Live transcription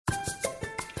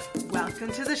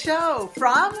Welcome to the show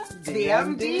from the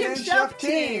MD and Chef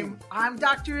team. I'm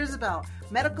Dr. Isabel,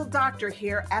 medical doctor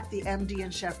here at the MD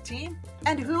and Chef team.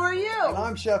 And who are you? And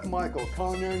I'm Chef Michael,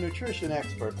 culinary nutrition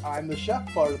expert. I'm the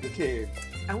chef part of the team.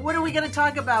 And what are we going to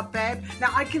talk about, babe?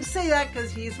 Now, I can say that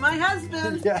because he's my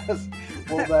husband. Yes.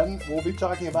 Well, then we'll be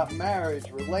talking about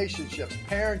marriage, relationships,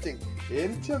 parenting,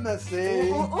 intimacy.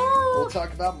 Ooh. We'll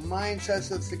talk about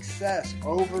mindsets of success,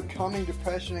 overcoming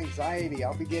depression, anxiety.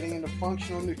 I'll be getting into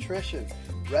functional nutrition,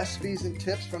 recipes and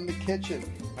tips from the kitchen.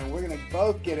 And we're going to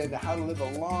both get into how to live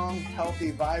a long,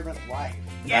 healthy, vibrant life.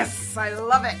 Yes, I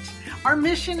love it. Our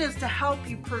mission is to help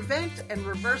you prevent and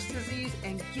reverse disease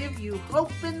and give you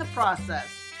hope in the process.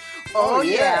 Oh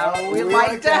yeah, we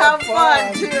like to have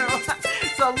fun too.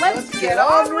 So let's get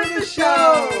on with the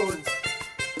show.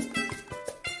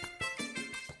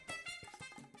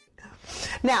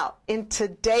 Now, in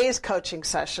today's coaching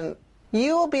session,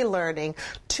 you will be learning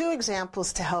 2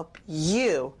 examples to help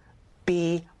you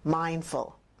be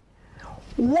mindful.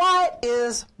 What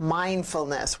is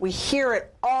mindfulness? We hear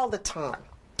it all the time.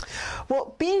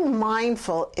 Well, being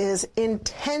mindful is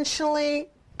intentionally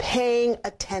paying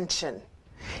attention.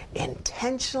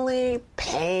 Intentionally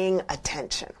paying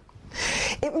attention.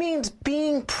 It means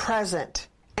being present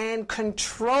and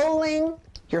controlling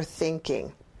your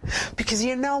thinking. Because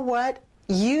you know what?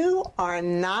 You are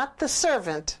not the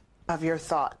servant of your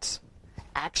thoughts.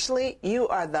 Actually, you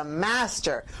are the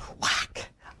master,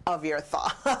 of your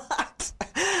thoughts.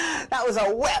 That was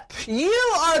a whip. You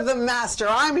are the master.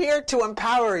 I'm here to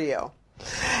empower you.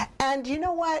 And you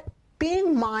know what?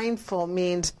 Being mindful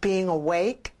means being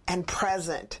awake and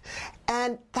present.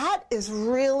 And that is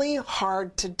really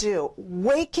hard to do.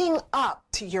 Waking up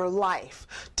to your life,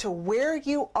 to where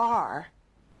you are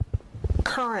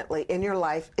currently in your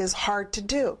life is hard to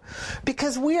do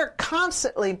because we are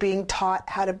constantly being taught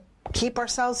how to keep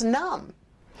ourselves numb.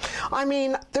 I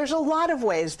mean, there's a lot of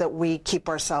ways that we keep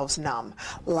ourselves numb.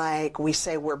 Like we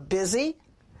say we're busy.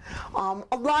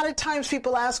 A lot of times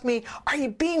people ask me, are you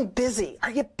being busy?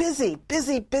 Are you busy?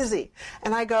 Busy?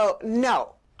 And I go,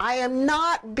 no, I am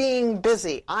not being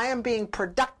busy. I am being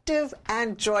productive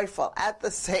and joyful at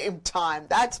the same time.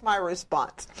 That's my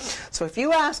response. So if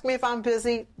you ask me if I'm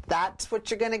busy, that's what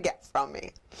you're going to get from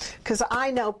me. Because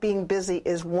I know being busy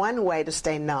is one way to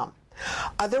stay numb.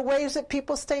 Other ways that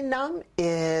people stay numb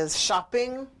is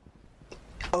shopping,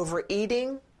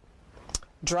 overeating,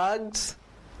 drugs,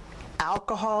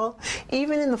 alcohol,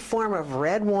 even in the form of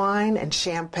red wine and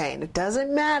champagne. It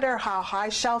doesn't matter how high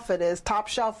shelf it is, top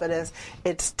shelf it is,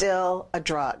 it's still a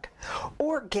drug.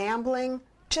 Or gambling,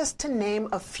 just to name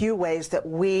a few ways that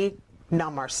we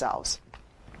numb ourselves.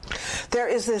 There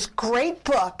is this great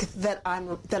book that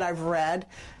I've read.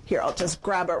 Here, I'll just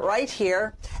grab it right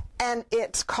here. And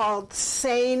it's called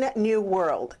Sane New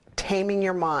World, Taming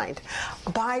Your Mind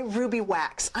by Ruby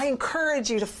Wax. I encourage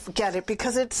you to get it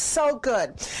because it's so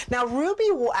good. Now, Ruby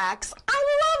Wax, I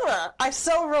love her. I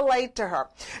so relate to her.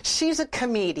 She's a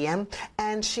comedian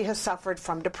and she has suffered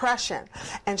from depression.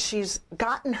 And she's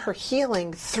gotten her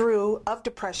healing of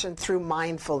depression through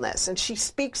mindfulness. And she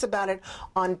speaks about it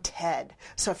on TED.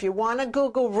 So if you want to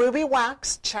Google Ruby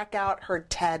Wax, check out her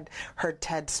TED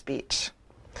speech.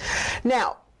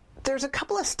 Now, there's a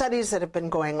couple of studies that have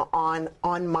been going on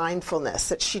mindfulness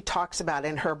that she talks about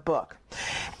in her book.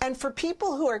 And for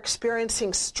people who are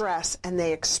experiencing stress and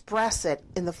they express it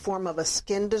in the form of a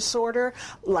skin disorder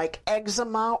like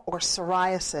eczema or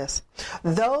psoriasis,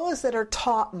 those that are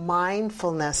taught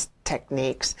mindfulness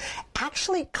techniques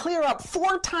actually clear up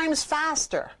 4 times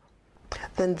faster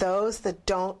than those that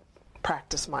don't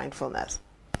practice mindfulness.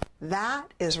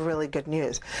 That is really good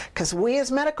news because we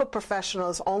as medical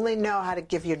professionals only know how to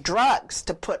give you drugs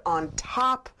to put on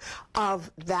top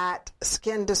of that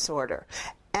skin disorder.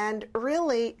 And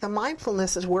really, the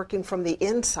mindfulness is working from the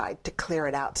inside to clear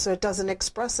it out so it doesn't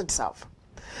express itself.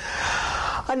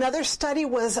 Another study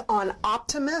was on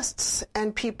optimists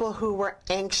and people who were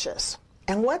anxious.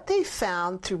 And what they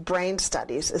found through brain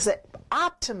studies is that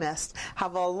optimists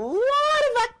have a lot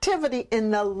of activity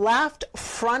in the left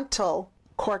frontal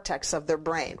cortex of their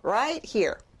brain, right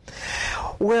here.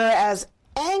 Whereas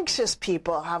anxious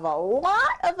people have a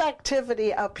lot of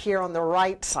activity up here on the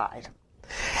right side.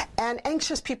 And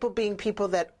anxious people being people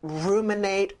that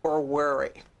ruminate or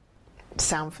worry.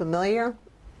 Sound familiar?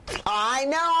 I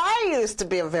know, I used to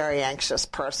be a very anxious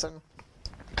person.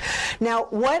 Now,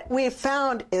 what we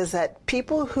found is that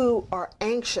people who are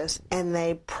anxious and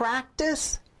they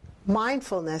practice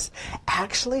mindfulness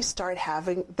actually start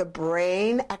having the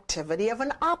brain activity of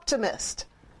an optimist.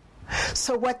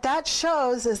 So what that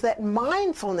shows is that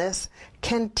mindfulness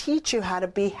can teach you how to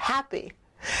be happy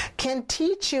can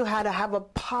teach you how to have a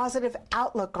positive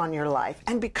outlook on your life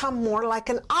and become more like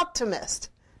an optimist.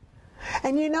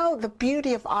 And you know, the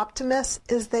beauty of optimists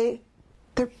is they're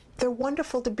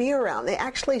wonderful to be around. They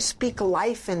actually speak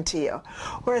life into you.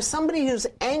 Whereas somebody who's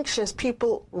anxious,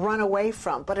 people run away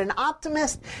from. But an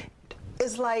optimist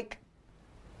is like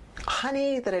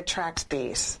honey that attracts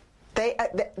bees.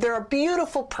 They're a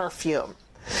beautiful perfume.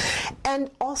 And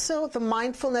also the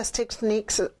mindfulness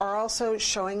techniques are also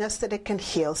showing us that it can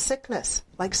heal sickness,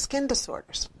 like skin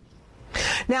disorders.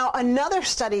 Now, another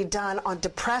study done on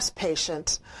depressed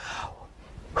patients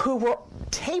who were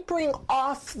tapering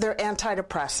off their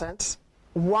antidepressants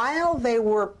while they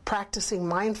were practicing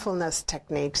mindfulness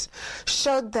techniques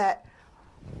showed that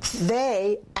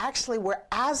they actually were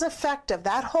as effective,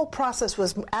 that whole process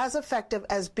was as effective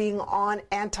as being on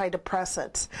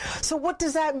antidepressants. So what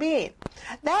does that mean?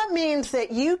 That means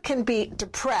that you can be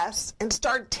depressed and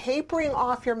start tapering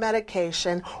off your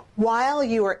medication while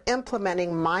you are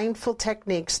implementing mindful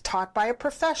techniques taught by a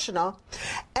professional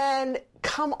and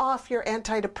come off your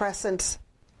antidepressants.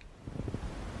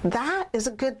 That is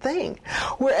a good thing.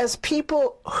 Whereas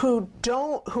people who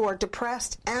are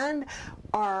depressed and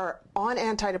are on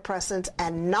antidepressants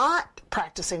and not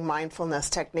practicing mindfulness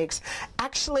techniques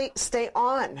actually stay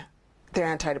on their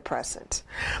antidepressants.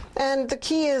 And the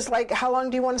key is, like, how long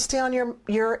do you want to stay on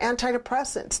your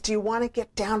antidepressants? Do you want to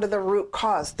get down to the root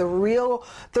cause, the real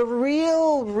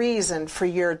reason for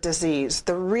your disease,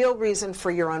 the real reason for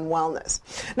your unwellness?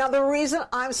 Now, the reason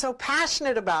I'm so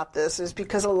passionate about this is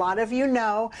because a lot of you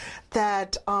know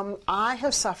that I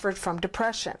have suffered from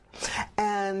depression.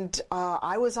 And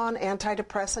I was on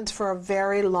antidepressants for a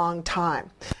very long time.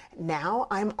 Now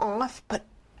I'm off, but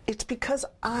it's because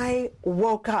I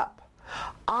woke up.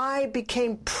 I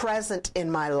became present in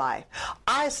my life.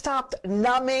 I stopped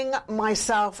numbing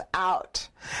myself out.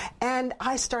 And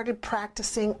I started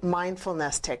practicing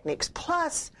mindfulness techniques.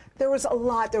 Plus, there was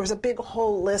a big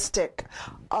holistic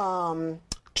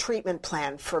treatment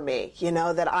plan for me,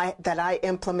 that I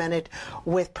implemented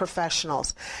with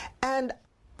professionals. And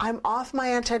I'm off my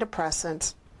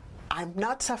antidepressants. I'm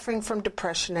not suffering from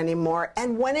depression anymore.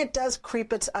 And when it does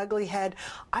creep its ugly head,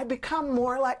 I become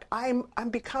more like I'm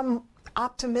become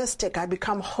optimistic. I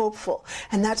become hopeful.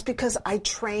 And that's because I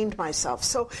trained myself.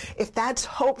 So if that's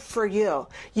hope for you,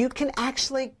 you can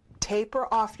actually taper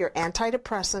off your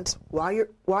antidepressants while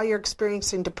you're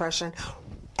experiencing depression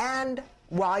and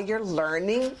while you're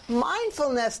learning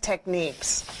mindfulness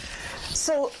techniques.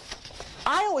 So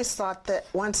I always thought that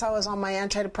once I was on my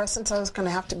antidepressants, I was going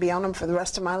to have to be on them for the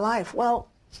rest of my life. Well,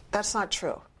 that's not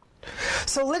true.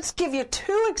 So let's give you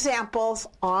 2 examples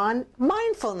on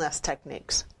mindfulness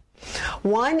techniques.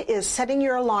 One is setting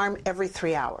your alarm every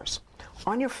 3 hours.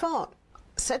 On your phone,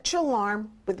 set your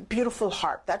alarm with a beautiful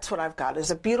harp. That's what I've got,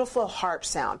 is a beautiful harp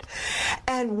sound.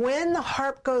 And when the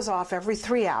harp goes off every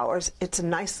 3 hours, it's a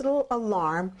nice little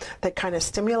alarm that kind of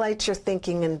stimulates your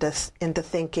thinking into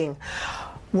thinking,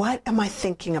 what am I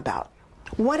thinking about?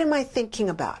 What am I thinking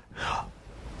about?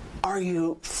 Are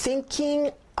you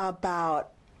thinking about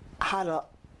how to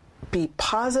be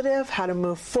positive, how to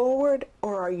move forward,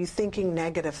 or are you thinking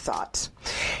negative thoughts?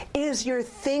 Is your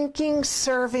thinking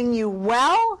serving you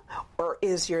well, or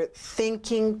is your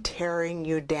thinking tearing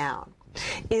you down?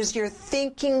 Is your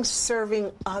thinking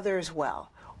serving others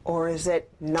well, or is it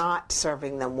not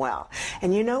serving them well?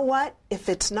 And you know what? If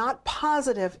it's not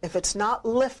positive, if it's not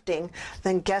lifting,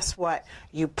 then guess what?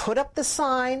 You put up the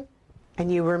sign,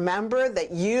 and you remember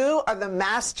that you are the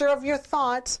master of your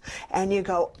thoughts, and you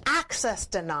go access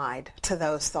denied to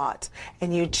those thoughts,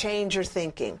 and you change your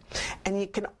thinking. And you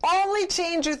can only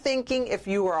change your thinking if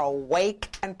you are awake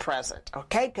and present,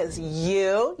 okay? Because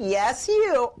you, yes,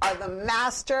 you are the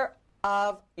master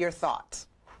of your thoughts.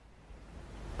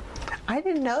 I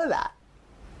didn't know that.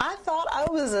 I thought I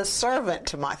was a servant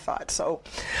to my thoughts, so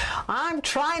I'm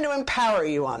trying to empower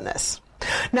you on this.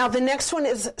 Now, the next one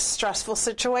is stressful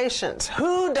situations.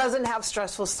 Who doesn't have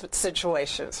stressful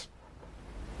situations?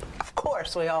 Of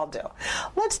course, we all do.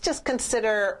 Let's just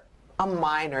consider a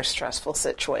minor stressful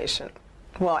situation.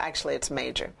 Well, actually, it's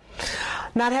major.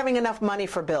 Not having enough money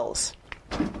for bills.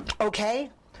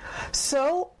 Okay?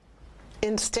 So,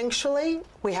 instinctually,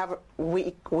 we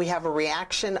have a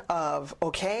reaction of,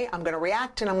 okay, I'm going to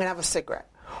react and I'm going to have a cigarette.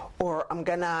 Or I'm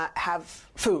going to have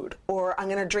food, or I'm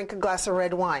going to drink a glass of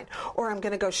red wine, or I'm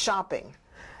going to go shopping.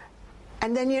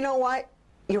 And then you know what?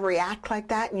 You react like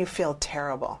that and you feel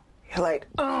terrible. You're like,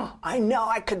 oh, I know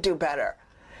I could do better.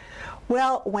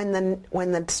 Well, when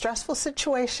the stressful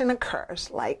situation occurs,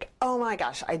 like, oh my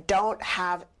gosh, I don't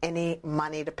have any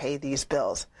money to pay these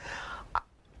bills,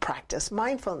 practice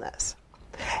mindfulness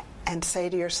and say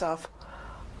to yourself,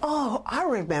 Oh, I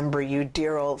remember you,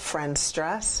 dear old friend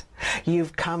Stress.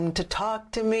 You've come to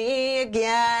talk to me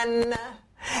again.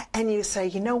 And you say,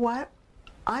 you know what?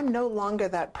 I'm no longer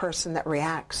that person that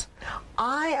reacts.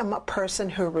 I am a person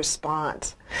who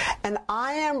responds. And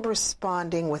I am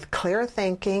responding with clear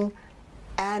thinking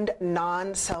and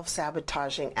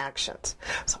non-self-sabotaging actions.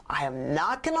 So I am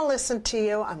not going to listen to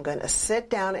you. I'm going to sit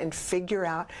down and figure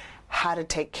out how to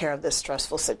take care of this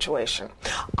stressful situation.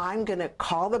 I'm going to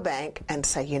call the bank and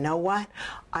say, you know what?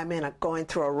 I'm going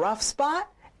through a rough spot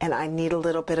and I need a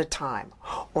little bit of time.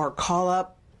 Or call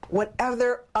up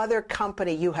whatever other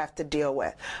company you have to deal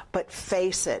with. But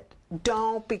face it,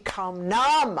 don't become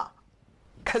numb.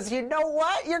 Because you know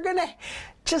what? You're going to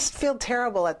just feel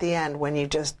terrible at the end when you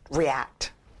just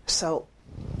react. So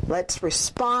let's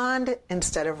respond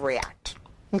instead of react.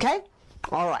 Okay?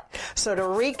 All right. So to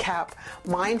recap,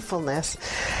 mindfulness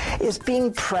is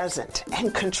being present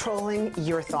and controlling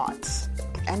your thoughts.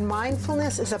 And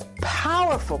mindfulness is a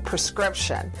powerful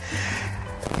prescription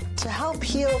to help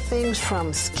heal things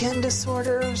from skin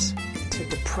disorders to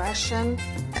depression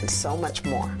and so much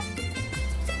more.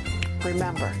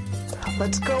 Remember,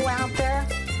 let's go out there.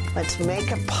 Let's make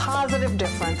a positive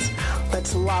difference.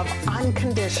 Let's love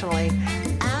unconditionally.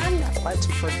 And let's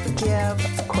forgive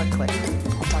quickly.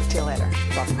 I'll talk to you later.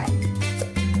 Bye-bye.